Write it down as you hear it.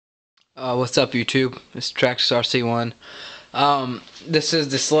What's up, YouTube? It's traxxas RC1. This is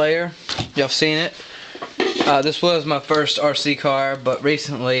the Slayer. Y'all seen it? This was my first RC car, but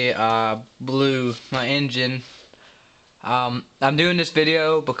recently I blew my engine. I'm doing this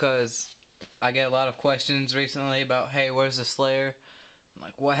video because I get a lot of questions recently about, hey, where's the Slayer?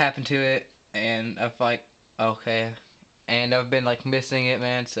 Like, what happened to it? And I'm like, okay. And I've been like missing it,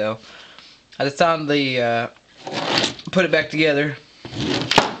 man. So I decided to put it back together.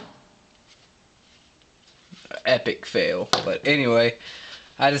 Epic fail, but anyway,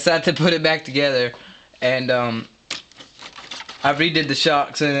 I decided to put it back together, and I redid the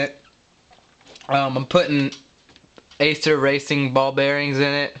shocks in it. I'm putting Acer Racing ball bearings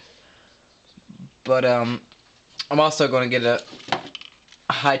in it, but I'm also going to get a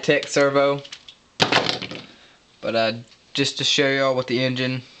high-tech servo, but just to show y'all what the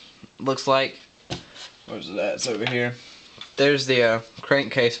engine looks like. Where's it at? It's over here. There's the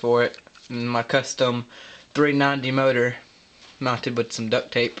crankcase for it, and my custom 390 motor mounted with some duct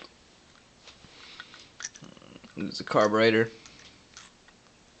tape. There's a carburetor.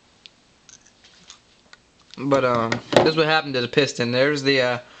 But this is what happened to the piston. There's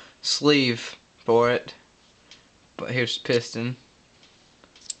the sleeve for it. But here's the piston.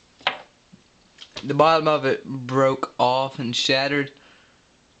 The bottom of it broke off and shattered.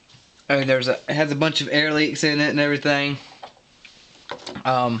 I mean, it has a bunch of air leaks in it and everything.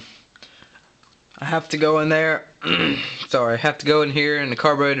 I have to go in there. Sorry, I have to go in here in the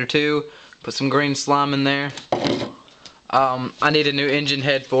carburetor too. Put some green slime in there. I need a new engine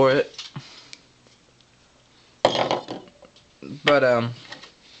head for it. But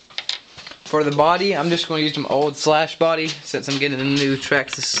for the body, I'm just going to use some old Slash body since I'm getting a new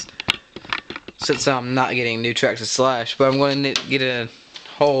traxxas. Since I'm not getting a new traxxas Slash, but I'm going to get a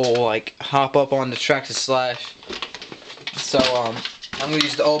whole like hop up on the traxxas Slash. So I'm going to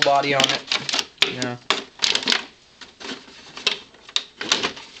use the old body on it. Yeah.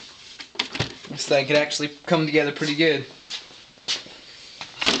 This thing could actually come together pretty good.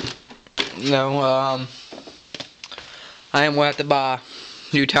 No, I am going to have to buy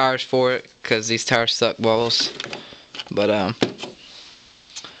new tires for it because these tires suck balls. But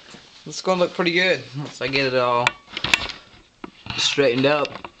it's going to look pretty good once I get it all straightened up.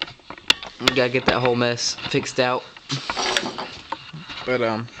 I gotta get that whole mess fixed out.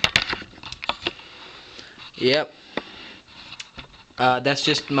 But yep. That's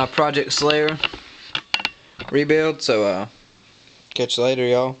just my Project Slayer rebuild, so catch you later,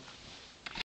 y'all.